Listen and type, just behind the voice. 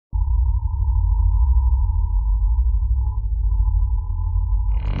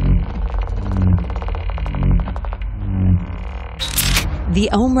The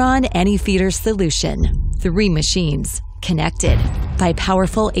Omron AnyFeeder Solution. 3 machines connected by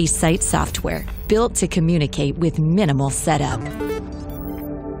powerful A-Site software built to communicate with minimal setup.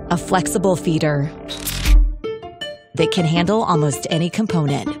 A flexible feeder that can handle almost any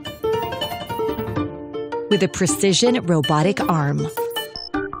component with a precision robotic arm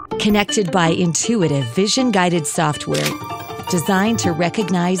connected by intuitive vision-guided software designed to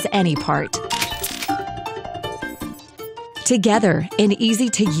recognize any part. Together, an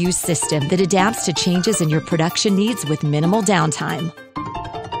easy-to-use system that adapts to changes in your production needs with minimal downtime.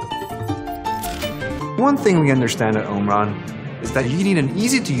 One thing we understand at Omron is that you need an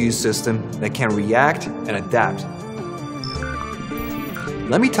easy-to-use system that can react and adapt.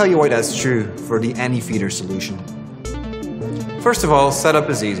 Let me tell you why that's true for the AnyFeeder solution. First of all, setup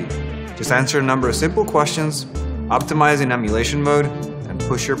is easy. Just answer a number of simple questions, optimize in emulation mode, and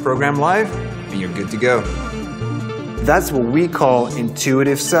push your program live, and you're good to go. That's what we call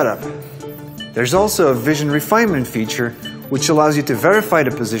intuitive setup. There's also a vision refinement feature which allows you to verify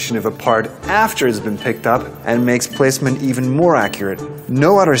the position of a part after it's been picked up and makes placement even more accurate.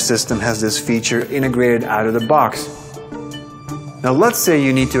 No other system has this feature integrated out of the box. Now let's say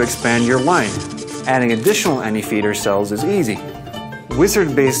you need to expand your line. Adding additional AnyFeeder cells is easy.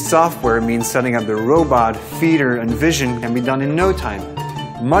 Wizard-based software means setting up the robot, feeder, and vision can be done in no time,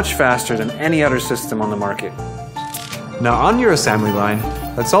 much faster than any other system on the market. Now on your assembly line,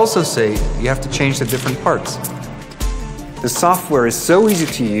 let's also say you have to change the different parts. The software is so easy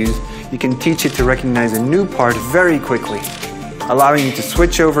to use, you can teach it to recognize a new part very quickly, allowing you to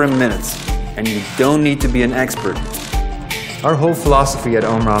switch over in minutes, and you don't need to be an expert. Our whole philosophy at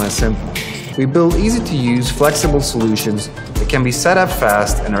Omron is simple. We build easy-to-use, flexible solutions that can be set up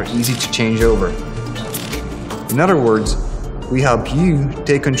fast and are easy to change over. In other words, we help you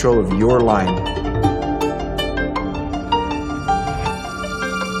take control of your line.